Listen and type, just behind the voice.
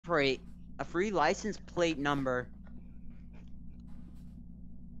license plate number.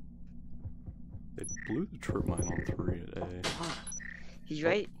 They blew the trip mine on 3 at A. He's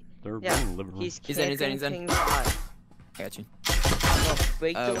right. They're Yeah, in the living room. he's He's in. camping King's Hut. I got you. No,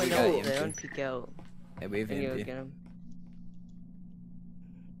 break the we window. got They EMP. don't peek out. Yeah, we have And you'll EMP. get him.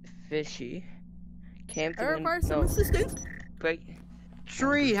 Fishy. Camp the I window. require some No, assistance. break.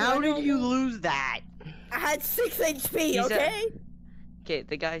 Tree, how did you lose that? I had 6 HP, He's a- okay? Okay,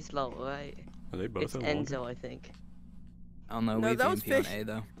 the guy's low, right? Are they both It's in London? Enzo, I think. I don't know. No, we that have was EMP on fish. A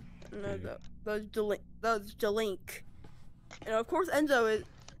though. No, those Delink. And of course Enzo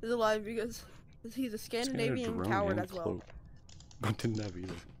is alive because he's a Scandinavian drone coward and as well. cloak. But didn't have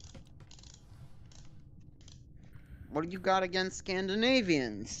either. What do you got against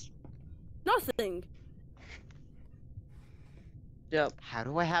Scandinavians? Nothing. Yep. How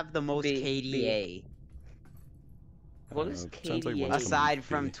do I have the most KDA? What is It sounds like KDA? one's coming Aside B.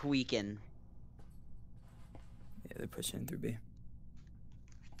 from tweaking. Yeah, they're pushing through B.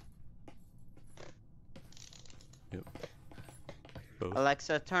 Yep. Both.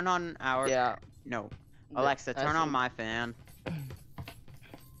 Alexa, turn on our... Yeah. No. Alexa, turn on my fan.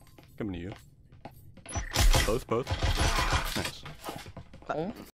 Coming to you. Both. Nice. Oh